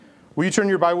Will you turn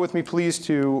your Bible with me, please,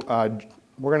 to,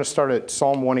 we're going to start at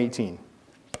Psalm 118.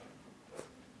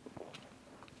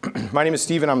 My name is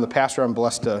Stephen. I'm the pastor. I'm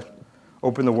blessed to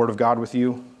open the Word of God with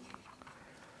you.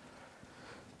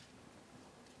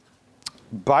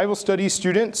 Bible study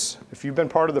students, if you've been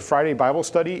part of the Friday Bible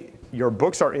study, your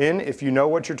books are in. If you know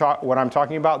what I'm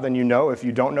talking about, then you know. If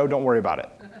you don't know, don't worry about it.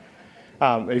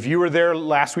 If you were there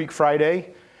last week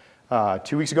Friday,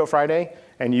 2 weeks ago Friday,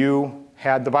 and you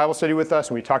had the Bible study with us,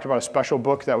 and we talked about a special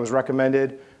book that was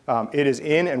recommended, it is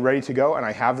in and ready to go, and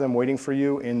I have them waiting for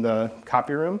you in the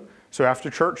copy room. So after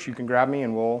church, you can grab me,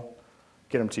 and we'll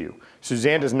get them to you.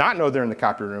 Suzanne does not know they're in the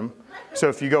copy room. So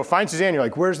if you go find Suzanne, you're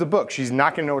like, where's the book? She's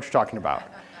not going to know what you're talking about.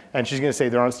 And she's going to say,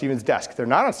 they're on Stephen's desk. They're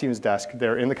not on Stephen's desk.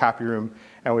 They're in the copy room,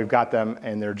 and we've got them,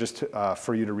 and they're just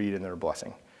for you to read, and they're a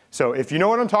blessing. So if you know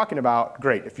what I'm talking about,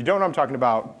 great. If you don't know what I'm talking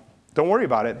about, don't worry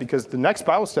about it, because the next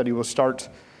Bible study will start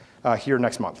here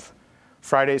next month.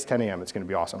 Fridays, 10 a.m. It's going to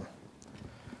be awesome.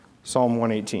 Psalm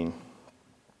 118.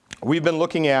 We've been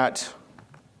looking at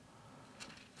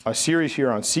a series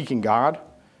here on seeking God.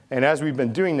 And as we've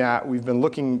been doing that, we've been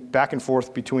looking back and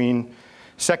forth between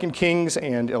 2 Kings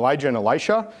and Elijah and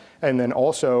Elisha, and then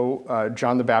also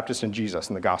John the Baptist and Jesus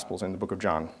in the Gospels in the book of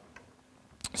John.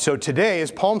 So today is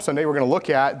Palm Sunday. We're going to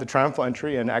look at the triumphal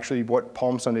entry and actually what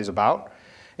Palm Sunday is about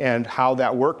and how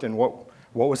that worked and what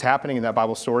was happening in that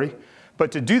Bible story.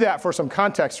 But to do that, for some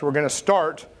context, we're going to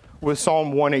start with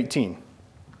Psalm 118.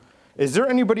 Is there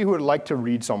anybody who would like to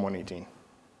read Psalm 118?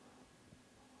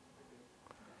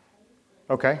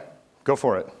 Okay, go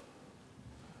for it.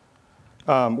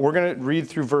 We're going to read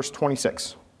through verse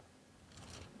 26.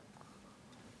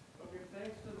 Give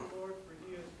thanks to the Lord, for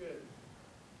he is good.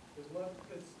 His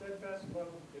steadfast love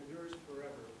endures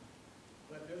forever.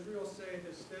 Let Israel say,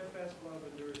 his steadfast love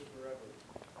endures forever.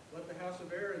 Let the house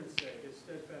of Aaron say, his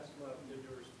steadfast love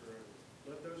endures forever.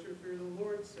 Let those who fear the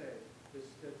Lord say, his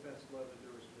steadfast love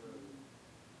endures forever.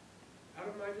 Out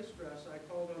of my distress I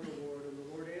called on the Lord, and the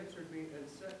Lord answered me and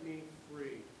set me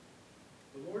free.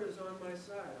 The Lord is on my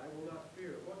side, I will not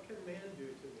fear. What can man do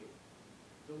to me?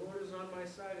 The Lord is on my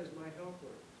side as my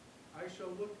helper. I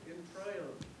shall look in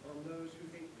triumph on those who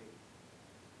hate me.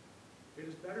 It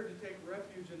is better to take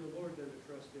refuge in the Lord than to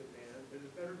trust in man. It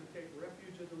is better to take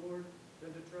refuge in the Lord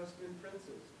than to trust in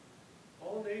princes.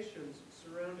 All nations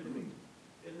surrounded me.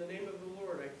 In the name of the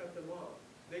Lord I cut them off.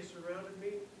 They surrounded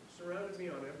me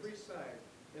on every side.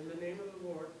 In the name of the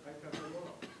Lord I cut them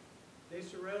off. They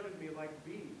surrounded me like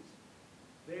bees.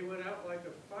 They went out like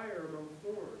a fire among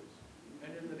thorns,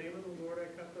 and in the name of the Lord I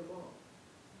cut them off.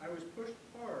 I was pushed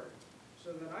hard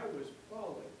so that I was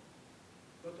falling,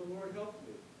 but the Lord helped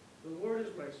me. The Lord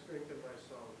is my strength and my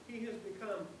song. He has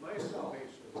become my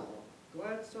salvation.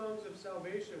 Glad songs of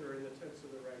salvation are in the tents of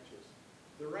the righteous.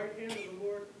 The right hand of the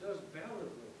Lord does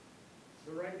valiantly.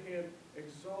 The right hand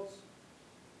exalts.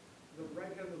 The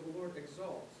right hand of the Lord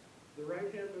exalts. The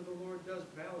right hand of the Lord does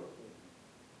valiantly.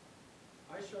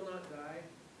 I shall not die,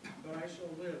 but I shall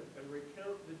live and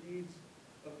recount the deeds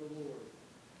of the Lord.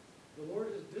 The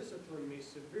Lord has disciplined me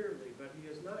severely, but he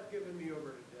has not given me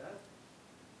over to death.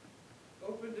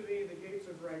 Open to me the gates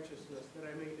of righteousness, that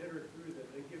I may enter through them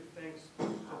and give thanks to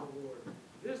the Lord.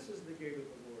 This is the gate of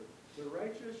the Lord. The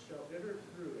righteous shall enter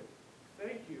through it.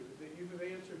 Thank you that you have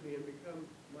answered me and become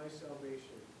my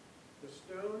salvation. The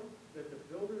stone that the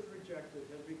builders rejected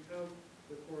has become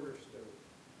the cornerstone.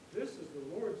 This is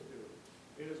the Lord's doing.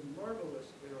 It is marvelous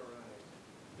in our eyes.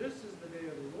 This is the day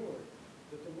of the Lord,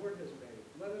 that the Lord has made.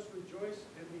 Let us rejoice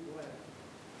and be glad.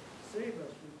 Save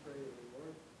us, we pray, O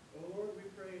Lord. O Lord, we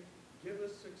pray, give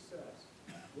us success.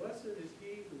 Blessed is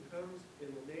he who comes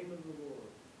in the name of the Lord.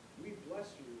 We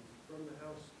bless you from the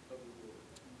house of the Lord.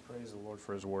 Praise the Lord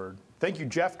for his word. Thank you,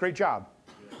 Jeff. Great job.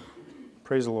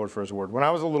 Praise the Lord for his word. When I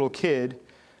was a little kid,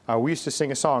 we used to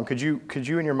sing a song. Could you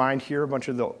in your mind hear a bunch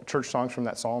of the church songs from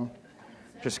that psalm?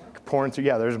 Just pouring through.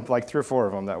 Yeah, there's like 3 or 4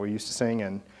 of them that we used to sing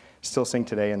and still sing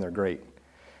today, and they're great.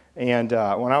 And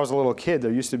when I was a little kid,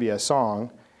 there used to be a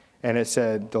song, and it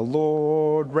said, the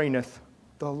Lord reigneth,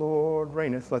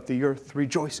 let the earth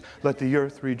rejoice, let the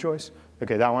earth rejoice.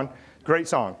 Okay, that one. Great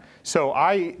song. So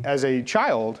I, as a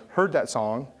child, heard that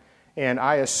song, and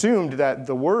I assumed that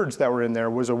the words that were in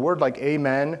there was a word like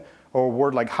amen or a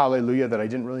word like hallelujah that I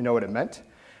didn't really know what it meant.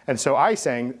 And so I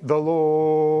sang, the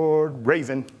Lord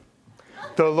raven,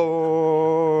 the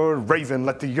Lord raven,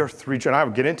 let the earth rejoice. And I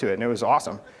would get into it, and it was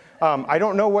awesome. I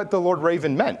don't know what the Lord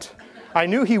raven meant. I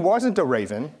knew he wasn't a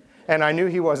raven, and I knew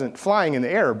he wasn't flying in the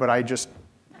air, but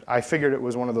I figured it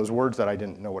was one of those words that I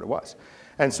didn't know what it was.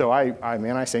 And so I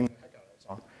sang that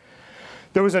song.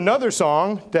 There was another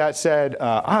song that said,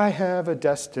 I have a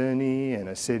destiny in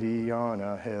a city on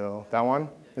a hill. That one.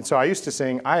 And so I used to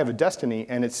sing, I have a destiny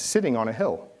and it's sitting on a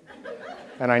hill.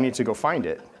 And I need to go find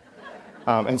it.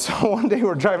 And so one day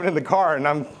we're driving in the car and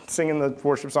I'm singing the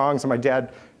worship songs and my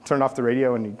dad turned off the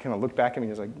radio and he kind of looked back at me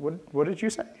and he was like, what did you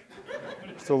say?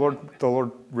 It's the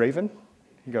Lord Raven?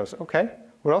 He goes, okay.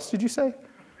 What else did you say?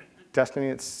 Destiny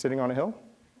that's sitting on a hill?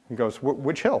 He goes,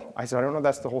 which hill? I said, I don't know.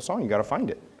 That's the whole song. You got to find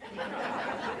it.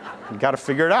 You got to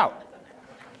figure it out.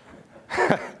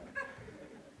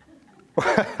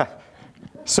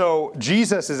 So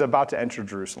Jesus is about to enter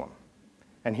Jerusalem.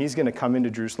 And he's going to come into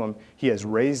Jerusalem. He has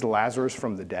raised Lazarus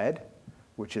from the dead,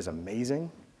 which is amazing.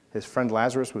 His friend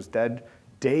Lazarus was dead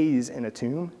days in a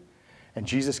tomb. And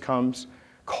Jesus comes,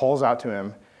 calls out to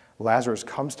him. Lazarus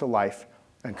comes to life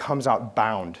and comes out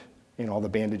bound in all the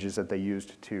bandages that they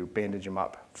used to bandage him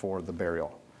up for the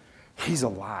burial. He's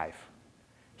alive.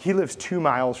 He lives 2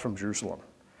 miles from Jerusalem.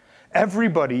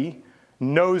 Everybody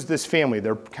knows this family.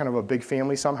 They're kind of a big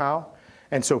family somehow.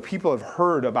 And so people have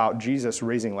heard about Jesus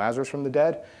raising Lazarus from the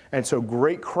dead. And so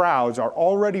great crowds are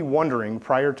already wondering,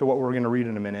 prior to what we're going to read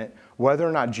in a minute, whether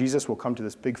or not Jesus will come to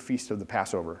this big feast of the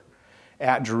Passover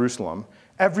at Jerusalem.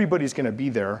 Everybody's going to be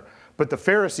there. But the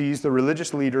Pharisees, the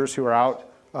religious leaders who are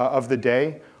out of the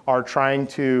day, are trying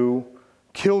to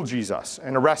kill Jesus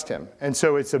and arrest him. And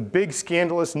so it's a big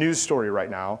scandalous news story right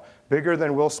now, bigger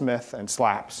than Will Smith and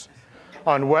slaps,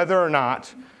 on whether or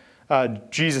not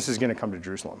Jesus is going to come to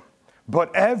Jerusalem.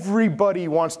 But everybody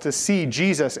wants to see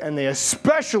Jesus, and they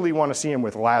especially want to see him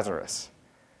with Lazarus,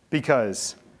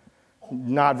 because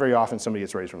not very often somebody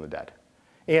gets raised from the dead,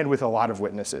 and with a lot of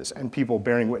witnesses and people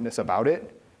bearing witness about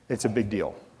it. It's a big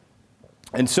deal.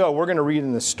 And so we're going to read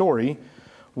in this story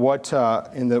what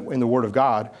in the Word of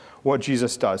God, what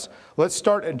Jesus does. Let's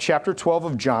start at chapter 12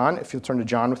 of John. If you'll turn to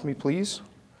John with me, please.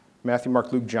 Matthew,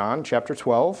 Mark, Luke, John, chapter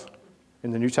 12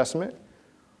 in the New Testament.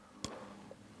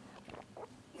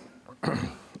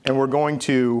 And we're going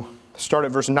to start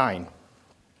at verse 9.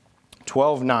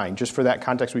 12:9, just for that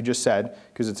context we just said,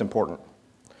 because it's important.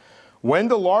 When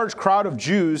the large crowd of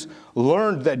Jews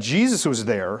learned that Jesus was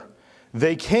there,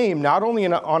 they came not only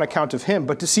on account of him,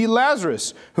 but to see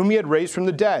Lazarus, whom he had raised from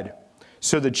the dead.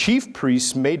 So the chief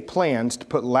priests made plans to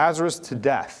put Lazarus to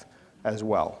death as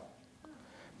well,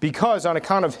 because on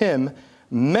account of him,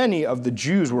 many of the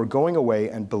Jews were going away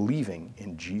and believing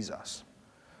in Jesus.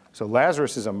 So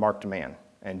Lazarus is a marked man,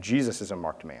 and Jesus is a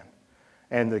marked man.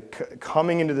 And the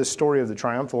coming into this story of the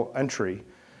triumphal entry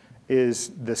is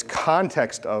this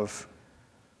context of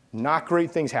not great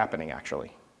things happening,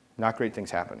 actually. Not great things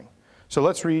happening. So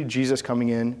let's read Jesus coming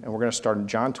in, and we're going to start in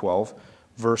John 12,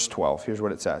 verse 12. Here's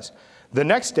what it says. The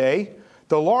next day,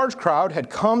 the large crowd had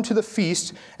come to the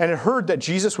feast and had heard that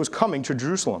Jesus was coming to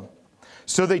Jerusalem.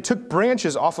 So they took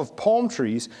branches off of palm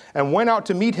trees and went out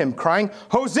to meet him, crying,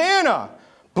 Hosanna!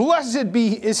 Blessed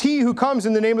is he who comes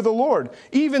in the name of the Lord,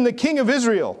 even the King of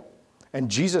Israel.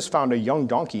 And Jesus found a young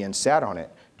donkey and sat on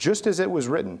it, just as it was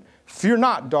written, Fear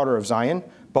not, daughter of Zion.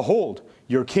 Behold,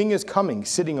 your king is coming,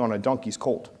 sitting on a donkey's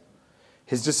colt.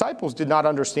 His disciples did not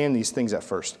understand these things at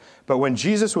first, but when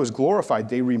Jesus was glorified,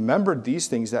 they remembered these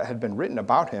things that had been written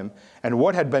about him and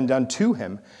what had been done to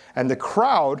him. And the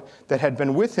crowd that had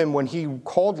been with him when he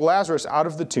called Lazarus out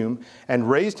of the tomb and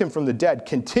raised him from the dead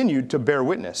continued to bear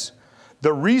witness.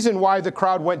 The reason why the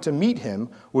crowd went to meet him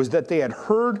was that they had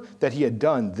heard that he had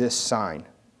done this sign.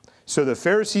 So the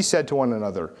Pharisees said to one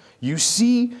another, You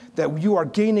see that you are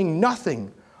gaining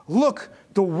nothing. Look,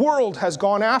 the world has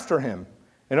gone after him.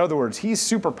 In other words, he's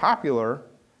super popular.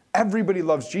 Everybody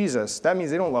loves Jesus. That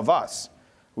means they don't love us.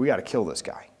 We got to kill this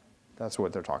guy. That's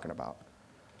what they're talking about.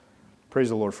 Praise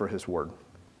the Lord for his word.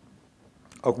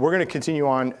 Okay, we're going to continue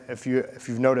on. If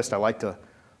you've noticed, I like the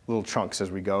little chunks as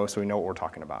we go so we know what we're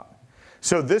talking about.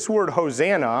 So this word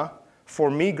Hosanna, for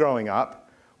me growing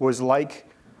up, was like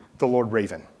the Lord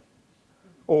Raven,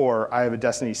 or I have a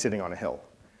destiny sitting on a hill.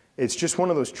 It's just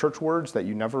one of those church words that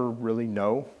you never really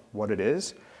know what it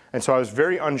is. And so I was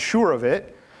very unsure of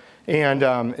it. And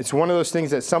it's one of those things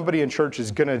that somebody in church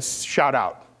is going to shout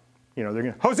out. You know, they're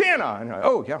going to, Hosanna! And you're like,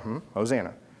 oh, yeah,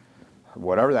 Hosanna.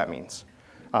 Whatever that means.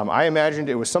 I imagined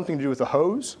it was something to do with the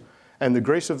hose and the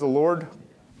grace of the Lord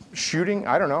shooting.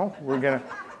 I don't know.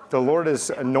 The Lord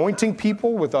is anointing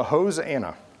people with a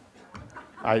Hosanna.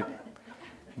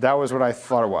 That was what I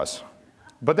thought it was.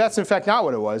 But that's in fact not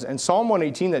what it was. And Psalm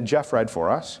 118 that Jeff read for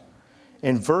us,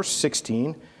 in verse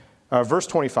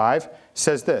 25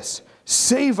 says this,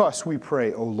 Save us, we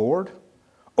pray, O Lord.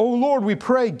 O Lord, we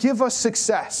pray, give us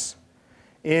success.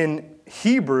 In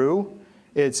Hebrew,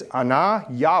 it's Ana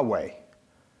Yahweh,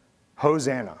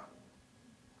 Hosanna.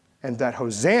 And that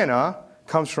Hosanna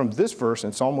comes from this verse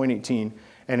in Psalm 118,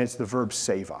 and it's the verb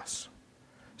save us.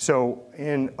 So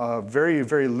in a very,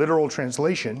 very literal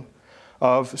translation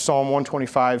of Psalm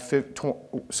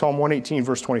 118,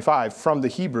 verse 25, from the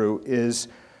Hebrew is,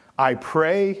 I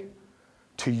pray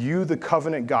to you, the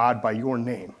covenant God, by your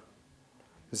name.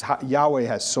 Yahweh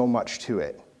has so much to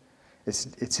it.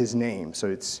 It's his name, so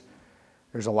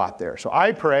there's a lot there. So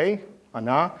I pray,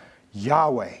 Anah,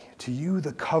 Yahweh, to you,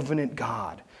 the covenant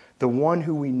God, the one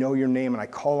who we know your name, and I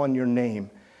call on your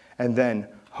name. And then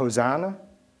Hosanna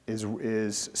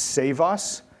is save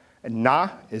us, and Na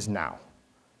is now.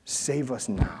 Save us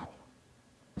now.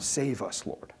 Save us,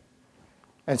 Lord.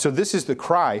 And so this is the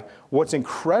cry. What's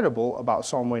incredible about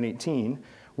Psalm 118,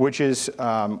 which is,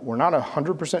 we're not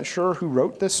 100% sure who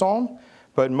wrote this psalm,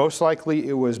 but most likely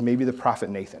it was maybe the prophet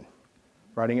Nathan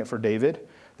writing it for David.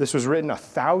 This was written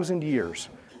 1,000 years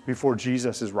before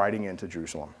Jesus is riding into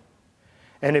Jerusalem.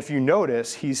 And if you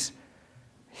notice, he's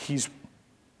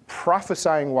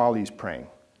prophesying while he's praying.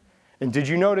 And did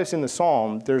you notice in the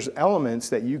psalm, there's elements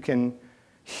that you can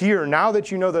hear now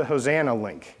that you know the Hosanna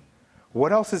link.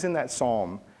 What else is in that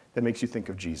psalm that makes you think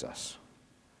of Jesus?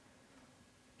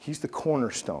 He's the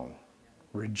cornerstone,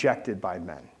 rejected by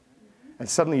men. And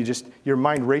suddenly your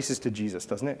mind races to Jesus,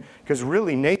 doesn't it? Because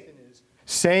really Nathan is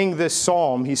saying this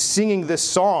psalm, he's singing this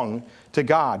song to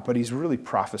God, but he's really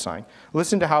prophesying.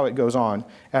 Listen to how it goes on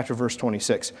after verse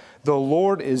 26. The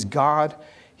Lord is God.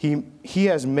 He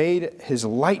has made his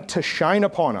light to shine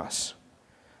upon us.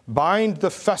 Bind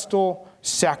the festal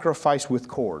sacrifice with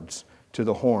cords to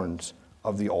the horns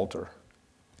of the altar.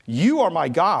 You are my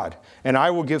God, and I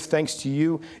will give thanks to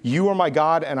you. You are my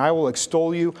God, and I will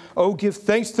extol you. Oh, give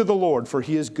thanks to the Lord, for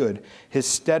he is good. His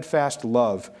steadfast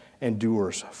love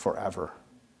endures forever.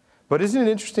 But isn't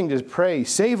it interesting to pray,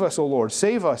 save us, O Lord,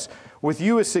 save us. With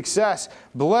you is success.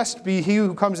 Blessed be he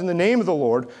who comes in the name of the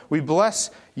Lord. We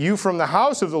bless you from the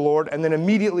house of the Lord, and then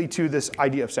immediately to this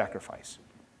idea of sacrifice.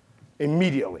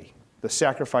 Immediately, the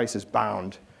sacrifice is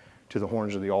bound to the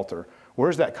horns of the altar.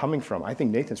 Where's that coming from? I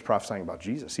think Nathan's prophesying about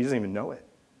Jesus. He doesn't even know it.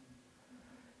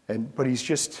 But he's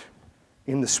just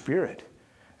in the Spirit,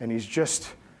 and he's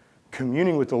just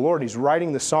communing with the Lord. He's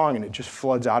writing the song, and it just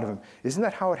floods out of him. Isn't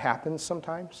that how it happens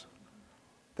sometimes?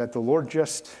 That the Lord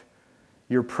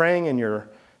you're praying and you're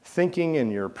thinking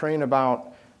and you're praying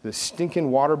about the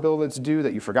stinking water bill that's due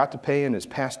that you forgot to pay and is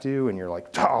past due, and you're like,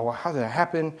 oh, how did that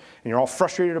happen? And you're all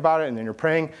frustrated about it, and then you're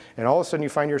praying, and all of a sudden you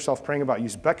find yourself praying about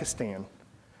Uzbekistan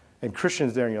and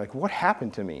Christians there, and you're like, what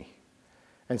happened to me?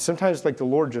 And sometimes the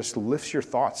Lord just lifts your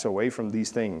thoughts away from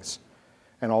these things,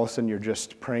 and all of a sudden you're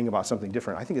just praying about something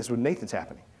different. I think that's what Nathan's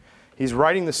happening. He's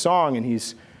writing the song, and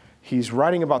he's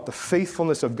writing about the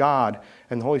faithfulness of God,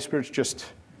 and the Holy Spirit's just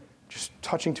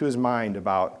touching to his mind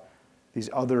about these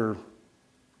other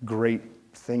great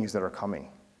things that are coming.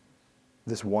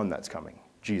 This one that's coming,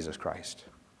 Jesus Christ.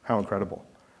 How incredible.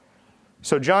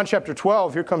 So John chapter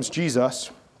 12, here comes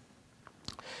Jesus.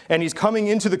 And he's coming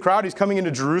into the crowd. He's coming into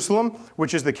Jerusalem,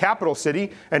 which is the capital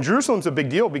city. And Jerusalem's a big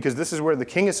deal because this is where the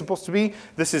king is supposed to be.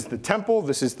 This is the temple.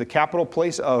 This is the capital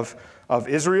place of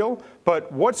Israel.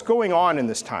 But what's going on in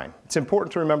this time? It's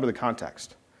important to remember the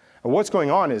context. And what's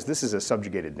going on is this is a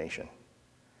subjugated nation.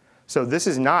 So this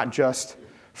is not just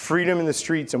freedom in the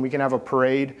streets and we can have a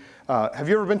parade. Have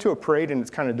you ever been to a parade and it's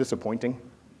kind of disappointing?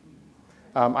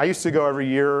 I used to go every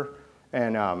year.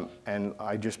 And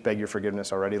I just beg your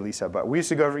forgiveness already, Lisa. But we used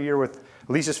to go every year with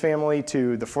Lisa's family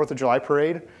to the 4th of July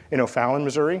parade in O'Fallon,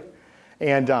 Missouri.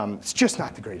 And it's just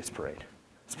not the greatest parade.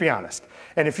 Let's be honest.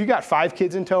 And if you got 5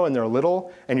 kids in tow and they're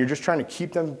little and you're just trying to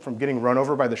keep them from getting run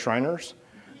over by the Shriners,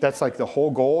 that's the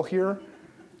whole goal here.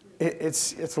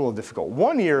 It's a little difficult.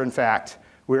 One year, in fact,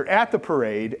 we were at the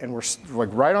parade and we're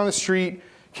right on the street.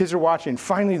 Kids are watching.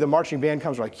 Finally, the marching band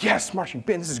comes. We're like, yes, marching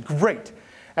band, this is great.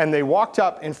 And they walked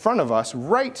up in front of us,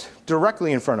 right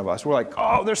directly in front of us. We're like,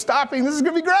 oh, they're stopping. This is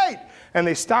going to be great. And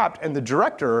they stopped, and the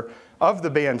director of the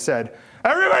band said,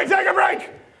 everybody take a break.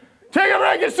 Take a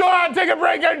break. It's so hot. Take a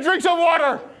break and drink some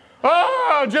water.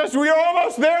 We are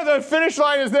almost there. The finish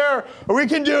line is there. We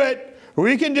can do it.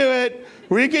 We can do it.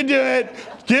 We can do it.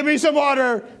 Give me some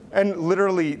water. And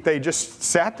literally, they just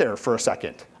sat there for a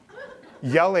second,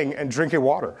 yelling and drinking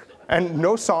water. And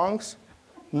no songs,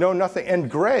 no nothing.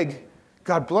 And Greg,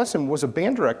 God bless him, was a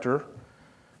band director.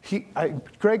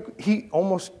 Greg, he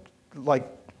almost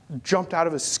jumped out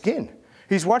of his skin.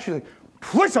 He's watching,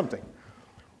 play something.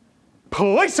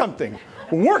 Play something.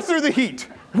 Work through the heat.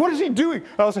 What is he doing?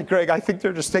 I was like, Greg, I think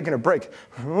they're just taking a break.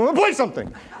 Play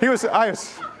something. It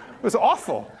was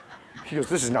awful. He goes,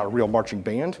 this is not a real marching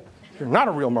band. You're not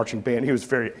a real marching band. He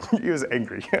was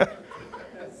angry.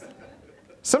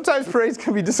 Sometimes parades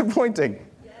can be disappointing.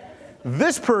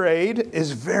 This parade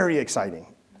is very exciting.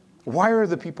 Why are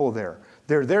the people there?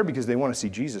 They're there because they want to see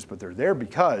Jesus, but they're there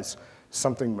because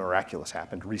something miraculous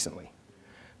happened recently.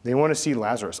 They want to see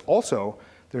Lazarus. Also,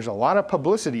 there's a lot of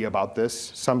publicity about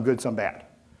this, some good, some bad.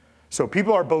 So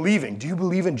people are believing. Do you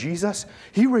believe in Jesus?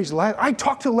 He raised Lazarus. I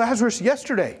talked to Lazarus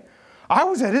yesterday. I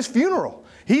was at his funeral.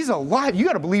 He's alive. You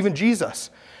got to believe in Jesus.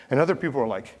 And other people are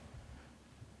like,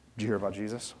 did you hear about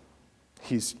Jesus?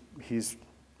 He's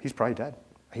probably dead.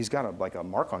 He's got a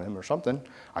mark on him or something.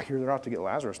 I hear they're out to get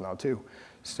Lazarus now too.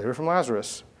 Stay away from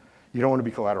Lazarus. You don't want to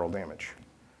be collateral damage.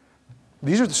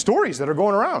 These are the stories that are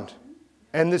going around.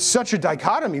 And it's such a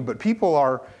dichotomy, but people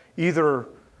are either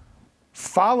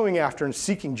following after and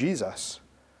seeking Jesus,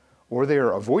 or they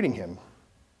are avoiding him,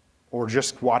 or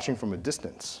just watching from a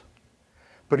distance.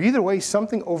 But either way,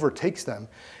 something overtakes them.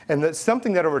 And that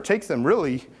something that overtakes them,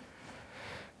 really,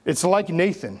 it's like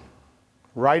Nathan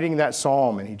writing that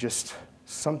psalm, and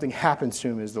something happens to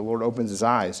him as the Lord opens his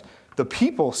eyes. The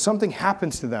people, something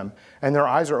happens to them, and their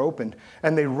eyes are opened,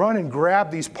 and they run and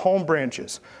grab these palm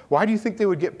branches. Why do you think they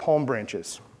would get palm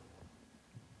branches?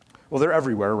 Well, they're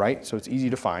everywhere, right? So it's easy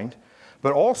to find.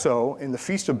 But also, in the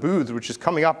Feast of Booths, which is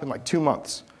coming up in like 2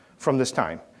 months from this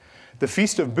time, the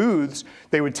Feast of Booths,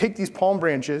 they would take these palm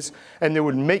branches, and they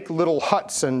would make little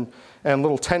huts and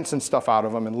little tents and stuff out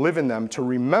of them and live in them to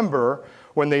remember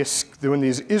when these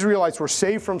Israelites were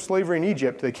saved from slavery in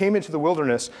Egypt. They came into the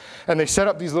wilderness, and they set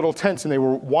up these little tents, and they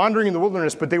were wandering in the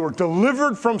wilderness, but they were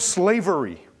delivered from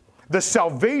slavery. The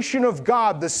salvation of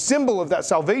God, the symbol of that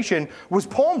salvation, was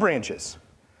palm branches.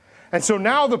 And so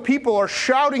now the people are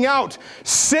shouting out,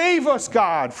 "Save us,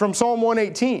 God," from Psalm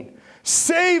 118.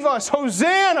 "Save us,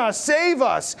 Hosanna, save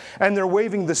us." And they're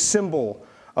waving the symbol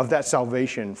of that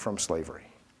salvation from slavery.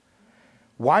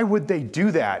 Why would they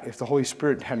do that if the Holy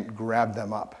Spirit hadn't grabbed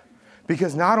them up?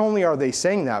 Because not only are they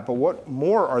saying that, but what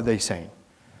more are they saying?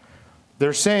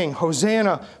 They're saying,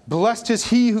 "Hosanna, blessed is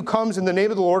he who comes in the name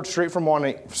of the Lord," straight from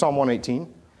Psalm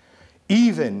 118,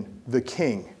 "even the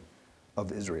King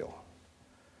of Israel."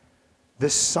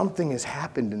 This something has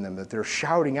happened in them that they're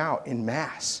shouting out in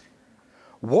mass.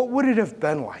 What would it have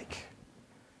been like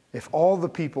if all the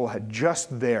people had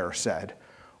just there said,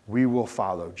 "We will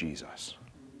follow Jesus,"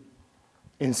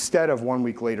 instead of 1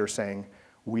 week later saying,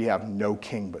 "We have no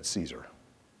king but Caesar"?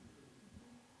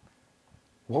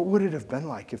 What would it have been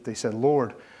like if they said,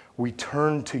 "Lord, we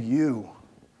turn to you,"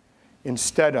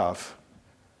 instead of,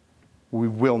 "We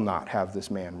will not have this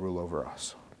man rule over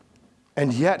us"?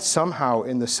 And yet somehow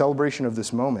in the celebration of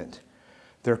this moment,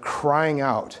 they're crying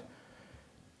out,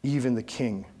 "Even the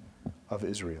King of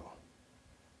Israel."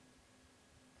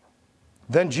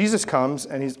 Then Jesus comes,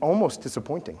 and he's almost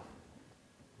disappointing.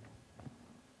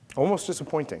 Almost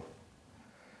disappointing.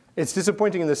 It's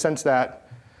disappointing in the sense that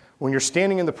when you're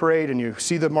standing in the parade and you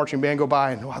see the marching band go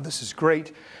by and, wow, this is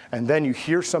great, and then you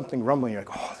hear something rumbling, you're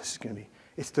like, oh, this is going to be,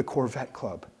 it's the Corvette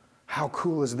Club. How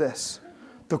cool is this?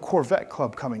 The Corvette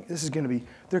Club coming. They're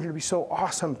going to be so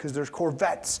awesome because there's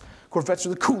Corvettes. Corvettes are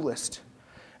the coolest.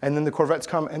 And then the Corvettes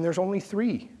come, and there's only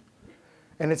 3.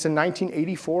 And it's a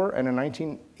 1984 and a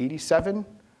 1987.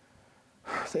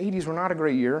 The 80s were not a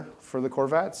great year for the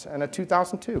Corvettes, and a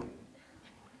 2002.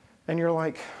 And you're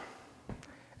like,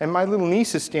 and my little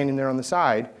niece is standing there on the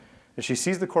side, and she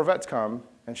sees the Corvettes come,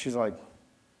 and she's like,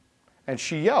 and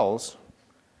she yells,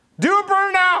 "Do a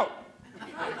burnout!"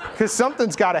 Because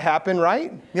something's got to happen,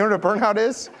 right? You know what a burnout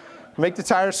is? Make the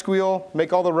tires squeal,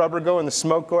 make all the rubber go and the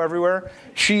smoke go everywhere.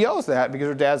 She yells that because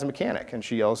her dad's a mechanic, and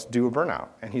she yells, "Do a burnout."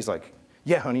 And he's like,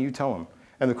 "Yeah, honey, you tell him."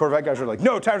 And the Corvette guys are like,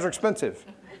 "No, tires are expensive."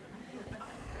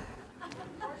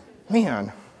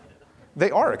 Man,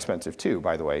 they are expensive too,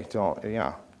 by the way.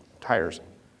 Yeah, tires.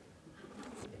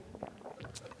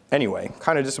 Anyway,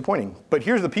 kind of disappointing. But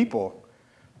here's the people.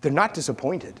 They're not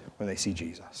disappointed when they see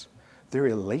Jesus. They're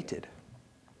elated.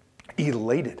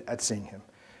 Elated at seeing him.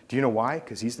 Do you know why?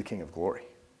 Because he's the King of glory.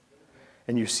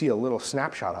 And you see a little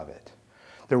snapshot of it.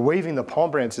 They're waving the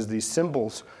palm branches, these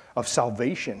symbols of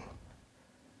salvation.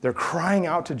 They're crying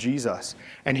out to Jesus.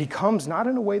 And he comes not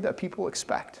in a way that people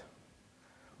expect.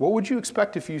 What would you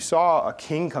expect if you saw a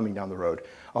king coming down the road?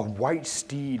 A white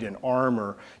steed in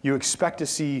armor. You expect to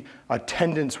see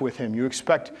attendants with him. You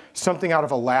expect something out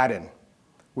of Aladdin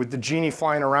with the genie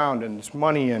flying around and his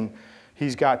money, and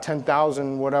he's got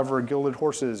 10,000 whatever gilded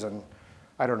horses, and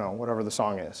I don't know, whatever the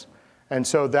song is. And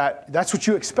so that's what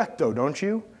you expect though, don't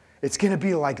you? It's going to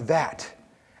be like that.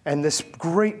 And this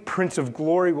great Prince of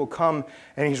Glory will come,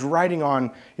 and he's riding on,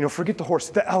 forget the horse,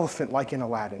 the elephant like in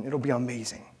Aladdin. It'll be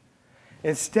amazing.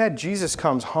 Instead, Jesus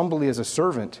comes humbly as a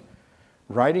servant,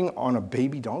 riding on a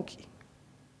baby donkey.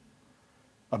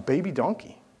 a baby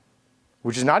donkey,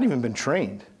 which has not even been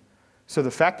trained. So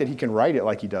the fact that he can ride it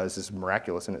like he does is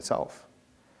miraculous in itself.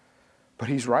 But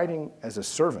he's riding as a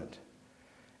servant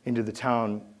into the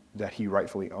town that he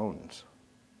rightfully owns.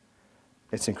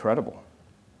 It's incredible.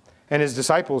 And his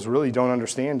disciples really don't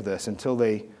understand this until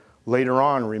they later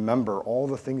on remember all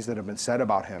the things that have been said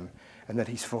about him and that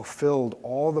he's fulfilled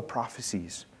all the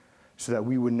prophecies so that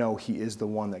we would know he is the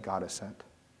one that God has sent.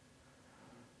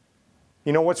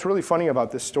 You know, what's really funny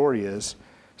about this story is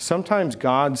sometimes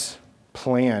God's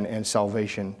plan and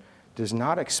salvation does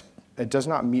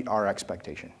not meet our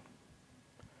expectation.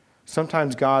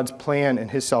 Sometimes God's plan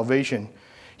and his salvation,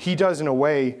 he does in a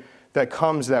way that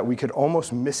comes that we could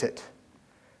almost miss it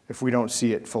if we don't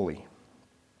see it fully.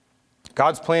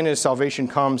 God's plan and his salvation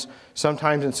comes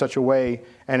sometimes in such a way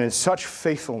and in such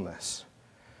faithfulness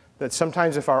that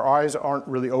sometimes if our eyes aren't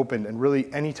really opened, and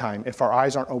really anytime, if our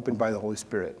eyes aren't opened by the Holy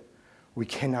Spirit, we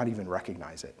cannot even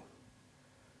recognize it.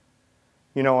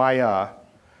 You know, I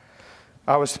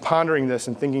was pondering this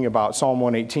and thinking about Psalm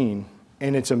 118,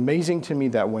 and it's amazing to me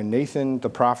that when Nathan, the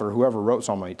prophet, or whoever wrote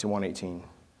Psalm 118,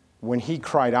 when he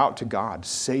cried out to God,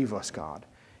 "Save us, God,"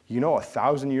 you know,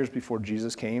 1,000 years before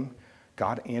Jesus came,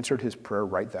 God answered his prayer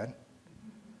right then.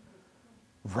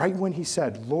 Right when he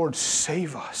said, "Lord,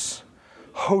 save us.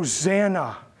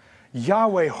 Hosanna.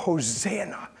 Yahweh,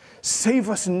 Hosanna. Save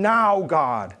us now,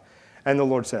 God." And the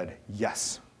Lord said,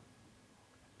 "Yes."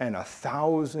 And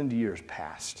 1,000 years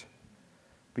passed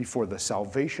before the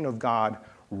salvation of God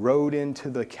rode into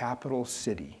the capital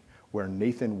city where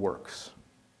Nathan works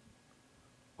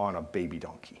on a baby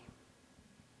donkey.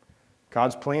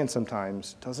 God's plan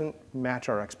sometimes doesn't match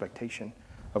our expectation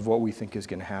of what we think is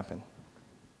going to happen.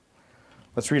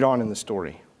 Let's read on in the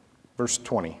story. Verse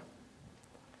 20.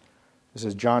 This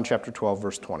is John chapter 12,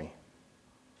 verse 20.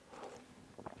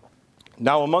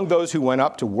 Now among those who went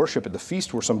up to worship at the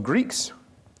feast were some Greeks.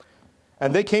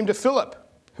 And they came to Philip,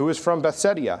 who was from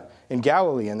Bethsaida in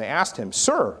Galilee, and they asked him,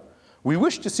 "Sir, we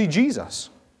wish to see Jesus."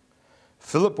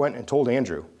 Philip went and told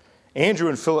Andrew. Andrew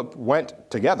and Philip went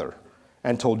together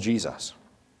and told Jesus.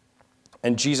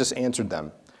 And Jesus answered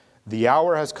them, "The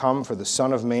hour has come for the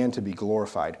Son of Man to be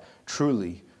glorified.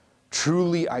 Truly,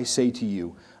 truly I say to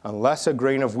you, unless a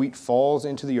grain of wheat falls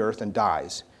into the earth and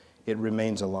dies, it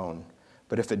remains alone.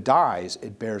 But if it dies,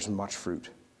 it bears much fruit.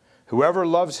 Whoever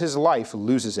loves his life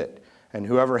loses it, and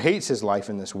whoever hates his life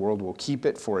in this world will keep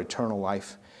it for eternal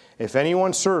life. If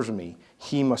anyone serves me,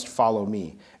 he must follow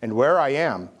me. And where I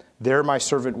am, there my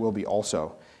servant will be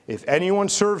also. If anyone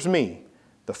serves me,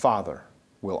 the Father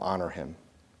will honor him.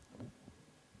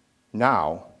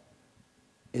 Now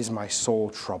is my soul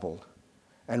troubled.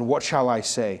 And what shall I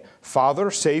say? Father,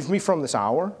 save me from this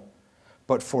hour?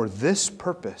 But for this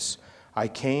purpose I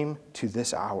came to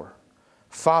this hour.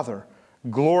 Father,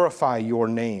 glorify your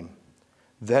name."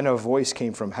 Then a voice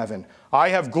came from heaven, "I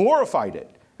have glorified it,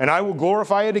 and I will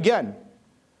glorify it again."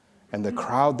 And the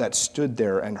crowd that stood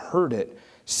there and heard it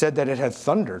said that it had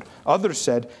thundered. Others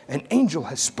said, "An angel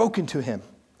has spoken to him."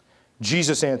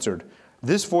 Jesus answered,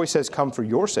 "This voice has come for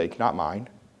your sake, not mine.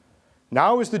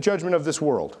 Now is the judgment of this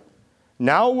world.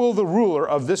 Now will the ruler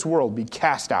of this world be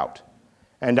cast out.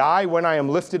 And I, when I am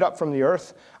lifted up from the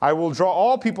earth, I will draw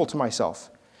all people to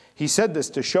myself." He said this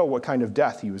to show what kind of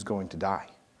death he was going to die.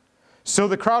 So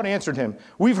the crowd answered him,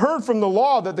 "We've heard from the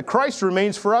law that the Christ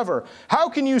remains forever. How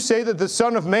can you say that the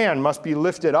Son of Man must be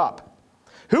lifted up?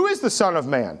 Who is the Son of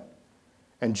Man?"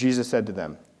 And Jesus said to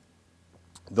them,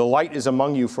 "The light is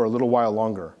among you for a little while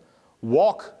longer.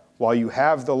 Walk while you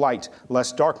have the light,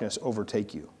 lest darkness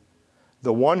overtake you.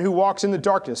 The one who walks in the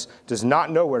darkness does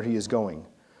not know where he is going.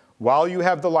 While you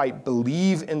have the light,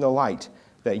 believe in the light,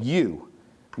 that you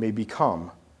may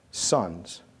become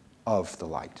sons of the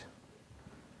light."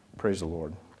 Praise the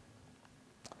Lord.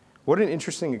 What an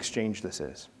interesting exchange this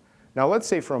is. Now let's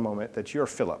say for a moment that you're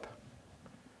Philip,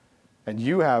 and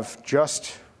you have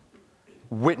just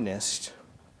witnessed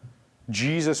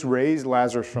Jesus raise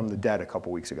Lazarus from the dead a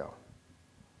couple weeks ago.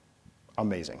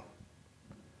 Amazing.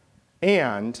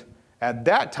 And at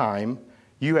that time,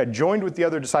 you had joined with the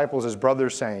other disciples as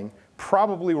brothers saying,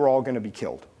 probably we're all going to be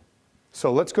killed.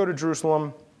 So let's go to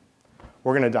Jerusalem.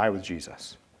 We're going to die with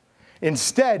Jesus.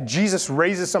 Instead, Jesus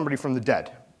raises somebody from the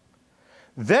dead.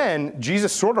 Then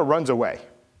Jesus sort of runs away.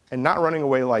 And not running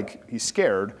away like he's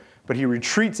scared, but he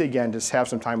retreats again to have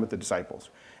some time with the disciples.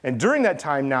 And during that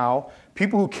time now,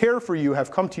 people who care for you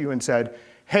have come to you and said,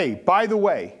 "Hey, by the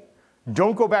way,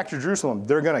 don't go back to Jerusalem.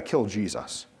 They're going to kill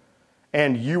Jesus.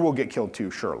 And you will get killed too,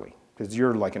 surely, because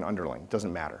you're like an underling. It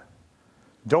doesn't matter.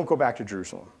 Don't go back to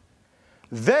Jerusalem."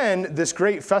 Then this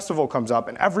great festival comes up,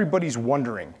 and everybody's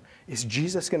wondering, Is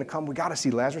Jesus going to come? We got to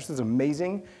see Lazarus is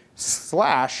amazing. /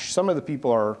 some of the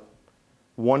people are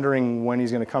wondering when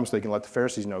he's going to come so they can let the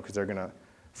Pharisees know because they're going to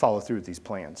follow through with these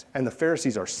plans. And the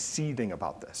Pharisees are seething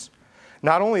about this.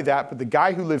 Not only that, but the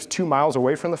guy who lives 2 miles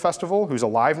away from the festival, who's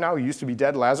alive now, who used to be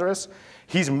dead, Lazarus,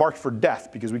 he's marked for death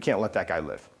because we can't let that guy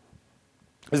live.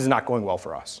 This is not going well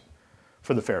for us,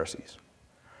 for the Pharisees.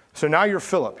 So now you're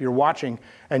Philip, you're watching,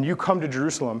 and you come to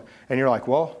Jerusalem, and you're like,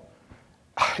 well,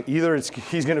 either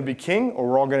he's going to be king or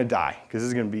we're all going to die because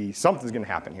something's going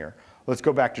to happen here. Let's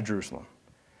go back to Jerusalem.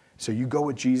 So you go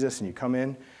with Jesus and you come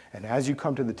in, and as you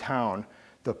come to the town,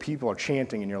 the people are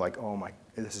chanting, and you're like, oh my,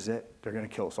 this is it. They're going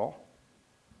to kill us all.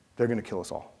 They're going to kill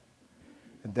us all.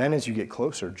 And then as you get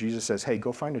closer, Jesus says, hey,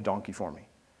 go find a donkey for me.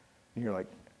 And you're like,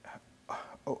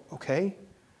 oh, okay.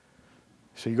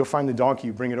 So you go find the donkey,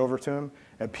 you bring it over to him,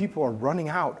 and people are running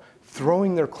out,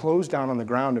 throwing their clothes down on the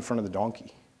ground in front of the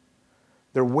donkey.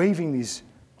 They're waving these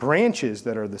branches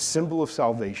that are the symbol of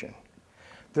salvation.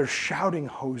 They're shouting,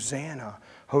 Hosanna,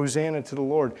 Hosanna to the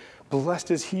Lord.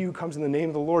 Blessed is he who comes in the name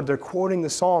of the Lord. They're quoting the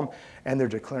psalm, and they're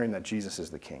declaring that Jesus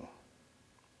is the king.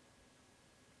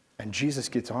 And Jesus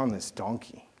gets on this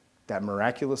donkey that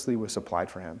miraculously was supplied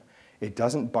for him. It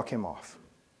doesn't buck him off.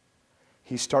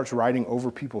 He starts riding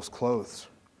over people's clothes.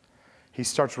 He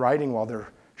starts riding while they're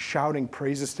shouting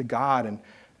praises to God and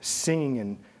singing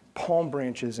and palm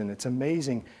branches, and it's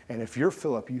amazing. And if you're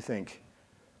Philip, you think,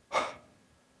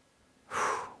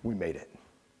 we made it.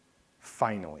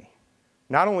 Finally.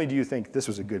 Not only do you think this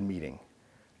was a good meeting,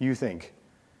 you think,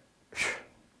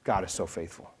 God is so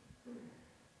faithful.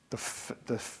 The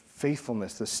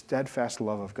faithfulness, the steadfast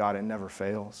love of God, it never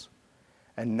fails.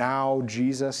 And now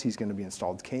Jesus, he's going to be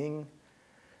installed king.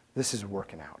 This is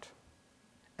working out.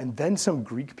 And then some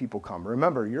Greek people come.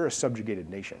 Remember, you're a subjugated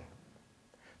nation.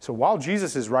 So while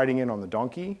Jesus is riding in on the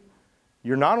donkey,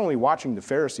 you're not only watching the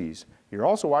Pharisees, you're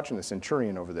also watching the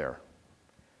centurion over there.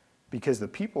 Because the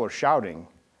people are shouting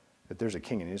that there's a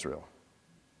king in Israel.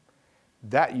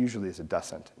 That usually is a death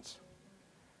sentence.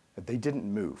 That they didn't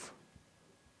move.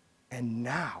 And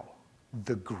now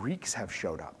the Greeks have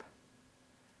showed up.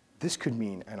 This could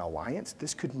mean an alliance.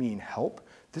 This could mean help.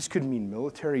 This could mean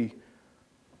military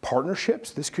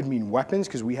partnerships. This could mean weapons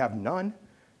because we have none.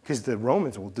 Because the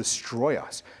Romans will destroy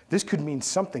us. This could mean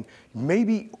something.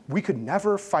 Maybe we could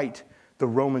never fight the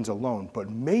Romans alone, but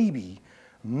maybe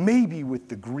with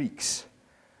the Greeks,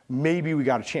 maybe we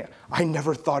got a chance. I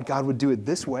never thought God would do it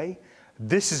this way.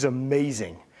 This is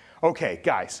amazing. Okay,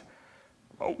 guys,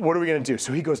 what are we going to do?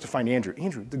 So he goes to find Andrew.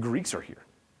 Andrew, the Greeks are here.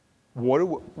 What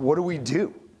do we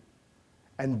do?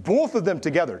 And both of them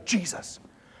together, Jesus,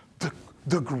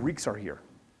 the Greeks are here.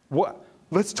 What?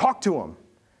 Let's talk to them.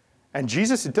 And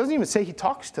Jesus, it doesn't even say he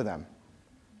talks to them.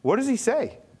 What does he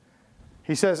say?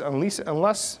 He says,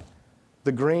 unless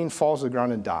the grain falls to the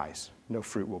ground and dies, no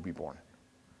fruit will be born.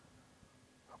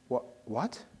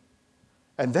 What?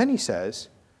 And then he says,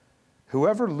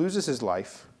 whoever loves his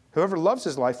life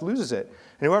loses it.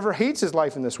 And whoever hates his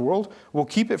life in this world will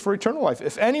keep it for eternal life.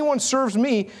 If anyone serves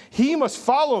me, he must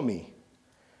follow me.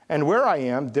 And where I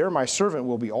am, there my servant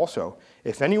will be also.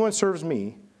 If anyone serves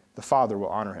me, the Father will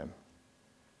honor him.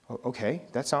 Okay,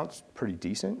 that sounds pretty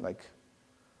decent. Like,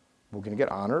 we're going to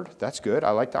get honored. That's good.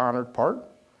 I like the honored part.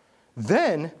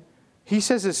 Then he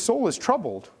says his soul is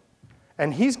troubled.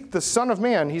 And he's the Son of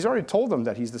Man. He's already told them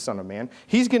that he's the Son of Man.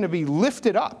 He's going to be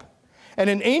lifted up. And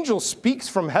an angel speaks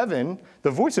from heaven.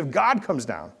 The voice of God comes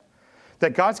down.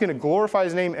 That God's going to glorify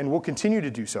his name and will continue to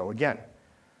do so again.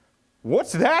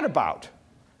 What's that about?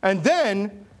 And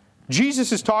then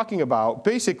Jesus is talking about,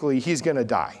 basically, he's going to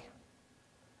die.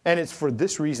 And it's for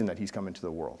this reason that he's come into the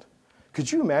world.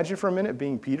 Could you imagine for a minute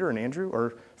being Peter and Andrew,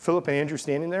 or Philip and Andrew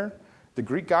standing there? The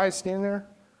Greek guys standing there?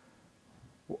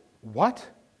 What?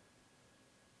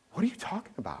 What are you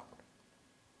talking about?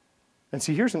 And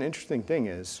see, here's an interesting thing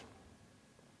is,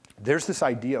 there's this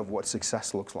idea of what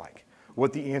success looks like,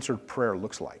 what the answered prayer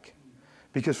looks like.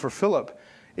 Because for Philip,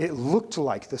 it looked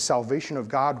like the salvation of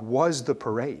God was the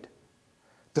parade.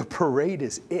 The parade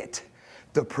is it.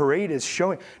 The parade is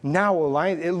showing. Now,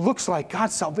 it looks like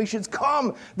God's salvation's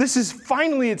come. This is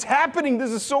finally, it's happening.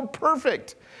 This is so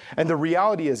perfect. And the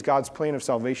reality is God's plan of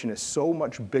salvation is so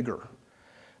much bigger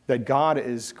that God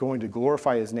is going to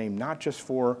glorify his name, not just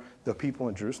for the people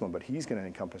in Jerusalem, but he's going to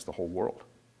encompass the whole world.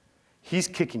 He's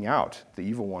kicking out the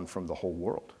evil one from the whole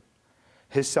world.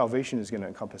 His salvation is going to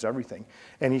encompass everything.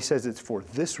 And he says it's for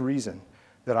this reason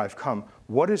that I've come.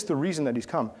 What is the reason that he's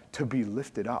come? To be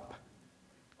lifted up,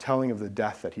 telling of the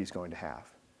death that he's going to have.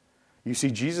 You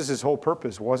see, Jesus' whole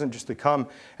purpose wasn't just to come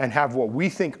and have what we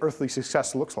think earthly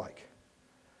success looks like.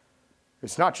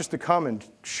 It's not just to come and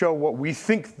show what we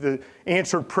think the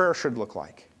answered prayer should look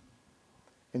like.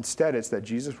 Instead, it's that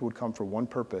Jesus would come for one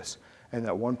purpose, and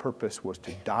that one purpose was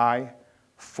to die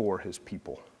for his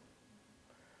people.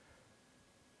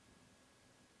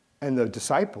 And the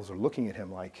disciples are looking at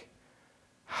him like,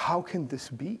 how can this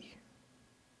be?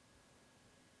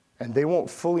 And they won't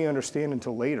fully understand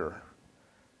until later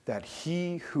that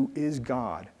he who is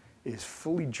God is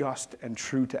fully just and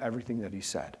true to everything that he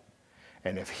said.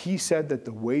 And if he said that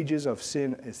the wages of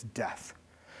sin is death,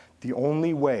 the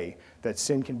only way that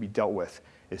sin can be dealt with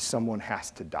is someone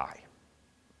has to die.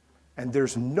 And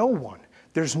there's no one,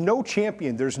 there's no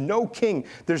champion, there's no king,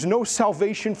 there's no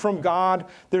salvation from God,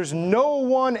 there's no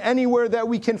one anywhere that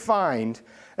we can find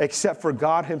except for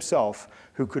God himself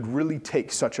who could really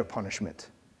take such a punishment.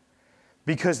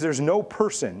 Because there's no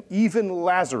person, even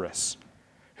Lazarus,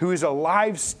 who is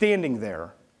alive standing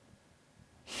there,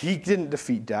 he didn't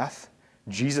defeat death.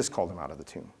 Jesus called him out of the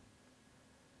tomb.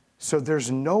 So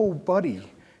there's nobody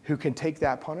who can take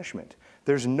that punishment.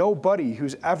 There's nobody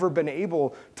who's ever been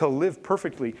able to live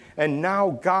perfectly. And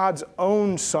now God's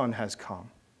own Son has come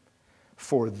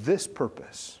for this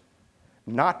purpose,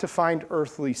 not to find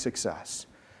earthly success,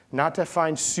 not to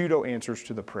find pseudo answers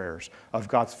to the prayers of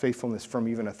God's faithfulness from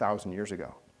even 1,000 years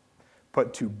ago,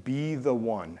 but to be the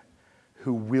one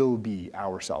who will be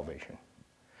our salvation.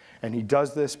 And he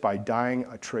does this by dying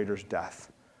a traitor's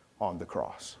death on the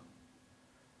cross.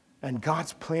 And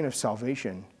God's plan of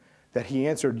salvation that he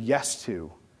answered yes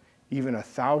to even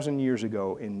 1,000 years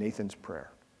ago in Nathan's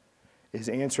prayer is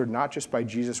answered not just by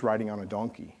Jesus riding on a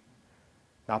donkey,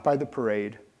 not by the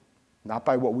parade, not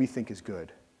by what we think is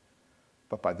good,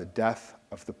 but by the death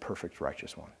of the perfect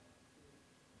righteous one.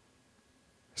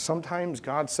 Sometimes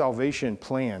God's salvation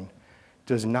plan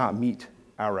does not meet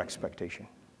our expectation.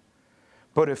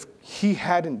 But if he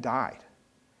hadn't died,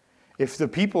 if the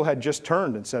people had just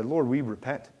turned and said, Lord, we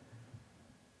repent,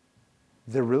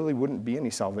 there really wouldn't be any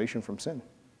salvation from sin.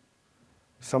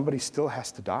 Somebody still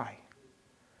has to die.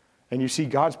 And you see,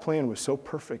 God's plan was so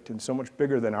perfect and so much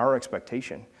bigger than our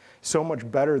expectation, so much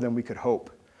better than we could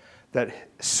hope, that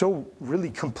so really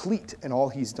complete in all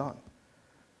he's done,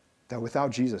 that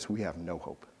without Jesus, we have no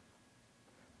hope.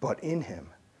 But in him,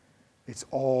 it's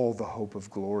all the hope of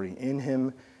glory. In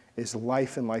him is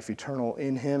life and life eternal.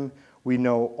 In him, we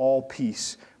know all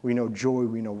peace. We know joy.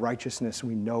 We know righteousness.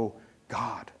 We know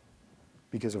God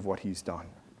because of what he's done.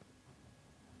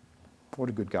 What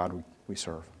a good God we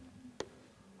serve.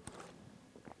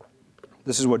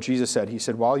 This is what Jesus said. He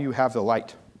said, while you have the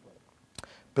light,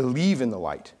 believe in the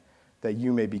light, that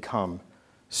you may become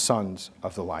sons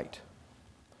of the light.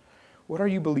 What are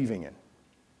you believing in?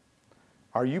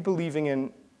 Are you believing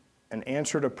in an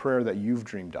answer to prayer that you've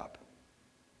dreamed up?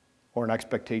 Or an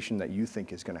expectation that you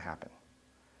think is going to happen?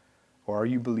 Or are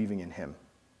you believing in him?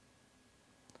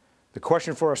 The